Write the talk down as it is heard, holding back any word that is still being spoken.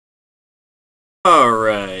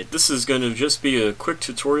Alright, this is going to just be a quick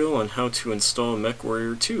tutorial on how to install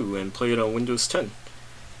Mechwarrior 2 and play it on Windows 10.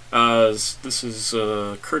 This is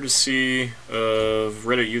courtesy of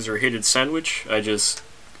Reddit user Hated Sandwich.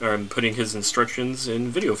 I'm putting his instructions in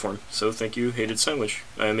video form, so thank you, Hated Sandwich.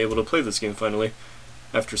 I am able to play this game finally,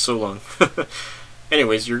 after so long.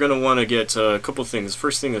 Anyways, you're going to want to get a couple things.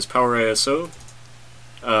 First thing is Power ISO,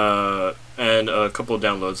 and a couple of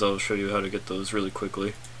downloads. I'll show you how to get those really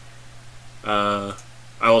quickly.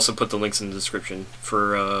 I also put the links in the description.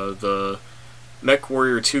 For the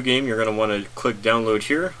Mechwarrior 2 game, you're going to want to click download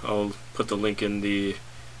here. I'll put the link in the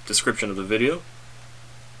description of the video.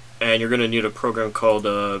 And you're going to need a program called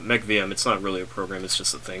MechVM. It's not really a program, it's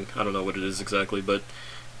just a thing. I don't know what it is exactly, but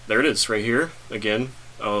there it is right here. Again,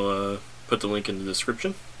 I'll put the link in the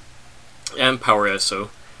description. And Power ISO,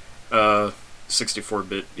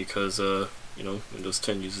 64-bit, because Windows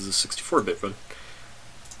 10 uses a 64-bit run.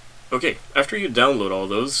 Okay, after you download all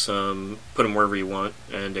those, put them wherever you want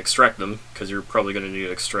and extract them, because you're probably going to need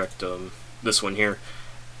to extract this one here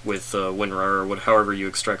with WinRAR or however you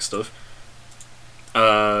extract stuff.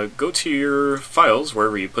 Go to your files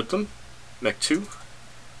wherever you put them, Mech2,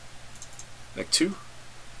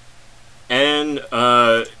 and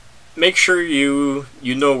make sure you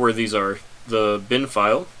know where these are. The bin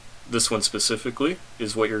file, this one specifically,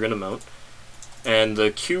 is what you're going to mount, and the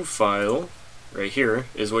Q file right here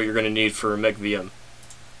is what you're going to need for MechVM.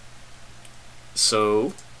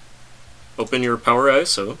 So, open your Power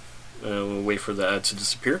ISO, we'll wait for the ad to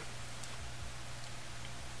disappear.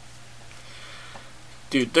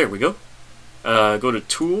 Dude, there we go. Go to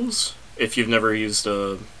Tools, if you've never used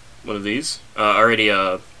one of these. I already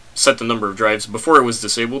set the number of drives before it was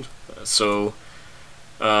disabled, so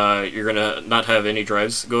you're going to not have any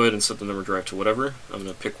drives. Go ahead and set the number of drive to whatever. I'm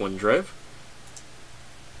going to pick one drive.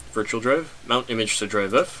 Virtual drive, mount image to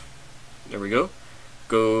drive F. There we go.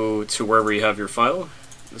 Go to wherever you have your file.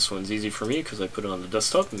 This one's easy for me because I put it on the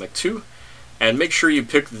desktop, Mech2. And make sure you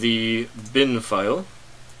pick the bin file,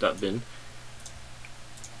 .bin,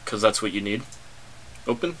 because that's what you need.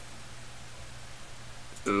 Open.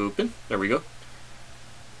 Open. There we go.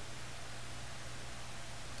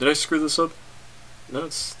 Did I screw this up? No,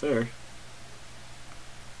 it's there.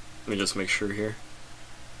 Let me just make sure here.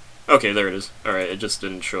 Okay, there it is. Alright, it just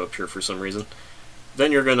didn't show up here for some reason.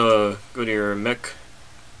 Then you're gonna go to your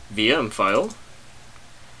MechVM file,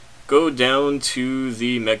 go down to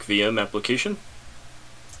the MechVM application,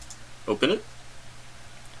 open it,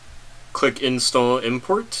 click Install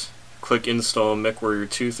Import, click Install Mechwarrior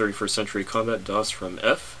 2 31st Century Combat DOS from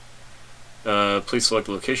F. Please select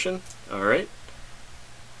location. Alright.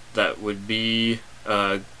 That would be,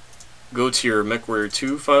 go to your Mechwarrior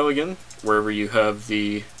 2 file again, wherever you have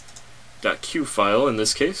the .q file in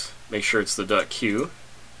this case. Make sure it's the .q.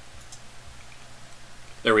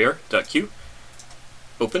 There we are, .q.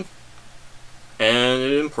 Open. And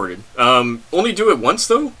it imported. Only do it once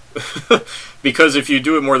though, because if you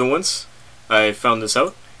do it more than once, I found this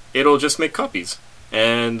out, it'll just make copies,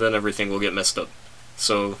 and then everything will get messed up.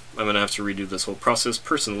 So I'm going to have to redo this whole process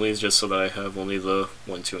personally, just so that I have only the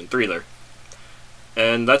 1, 2, and 3 there.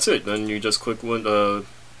 And that's it. Then you just click Mechwarrior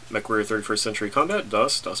 31st Century Combat,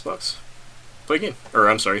 DOSBox. Play game. Or,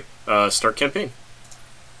 I'm sorry, start campaign.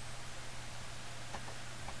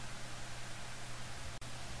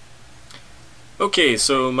 Okay,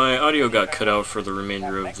 so my audio got cut out for the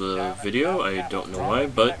remainder of the video. I don't know why,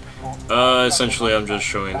 but essentially I'm just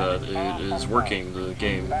showing that it is working, the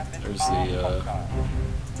game. There's the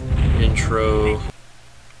intro,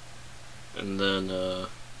 and then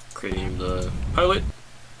creating the pilot.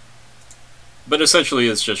 But essentially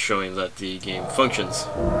it's just showing that the game functions,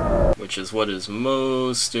 which is what is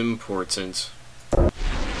most important.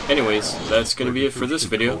 Anyways, that's going to be it for this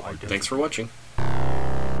video. Thanks for watching.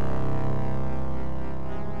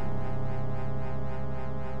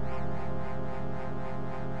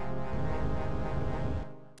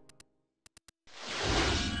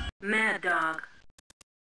 Mad Dog.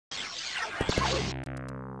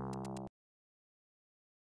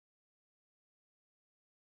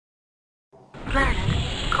 Planet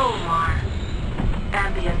Colmar.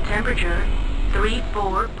 Ambient temperature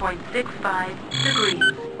 34.65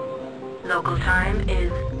 degrees. Local time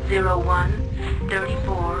is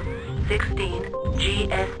 01:34:16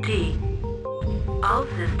 GST. All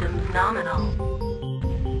systems nominal.